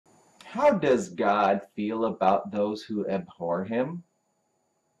How does God feel about those who abhor him?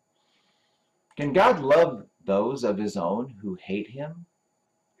 Can God love those of his own who hate him?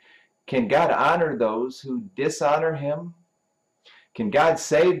 Can God honor those who dishonor him? Can God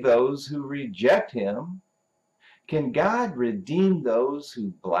save those who reject him? Can God redeem those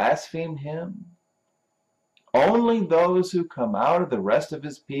who blaspheme him? Only those who come out of the rest of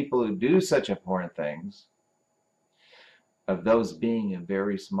his people who do such abhorrent things, of those being a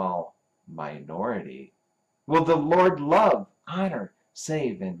very small minority, will the Lord love, honor,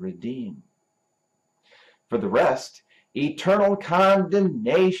 save, and redeem. For the rest, eternal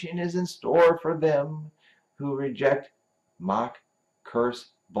condemnation is in store for them who reject, mock, curse,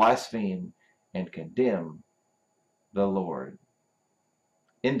 blaspheme, and condemn the Lord.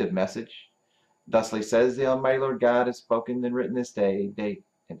 End of message. Thusly says the Almighty Lord God has spoken and written this day, date,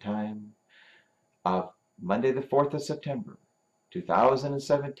 and time of Monday the 4th of September,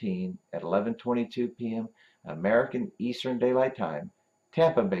 2017 at 11:22 p.m. American Eastern Daylight Time,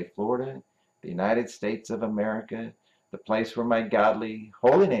 Tampa Bay, Florida, the United States of America, the place where my godly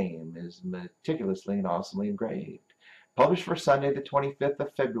holy name is meticulously and awesomely engraved. Published for Sunday the 25th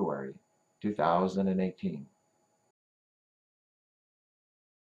of February, 2018.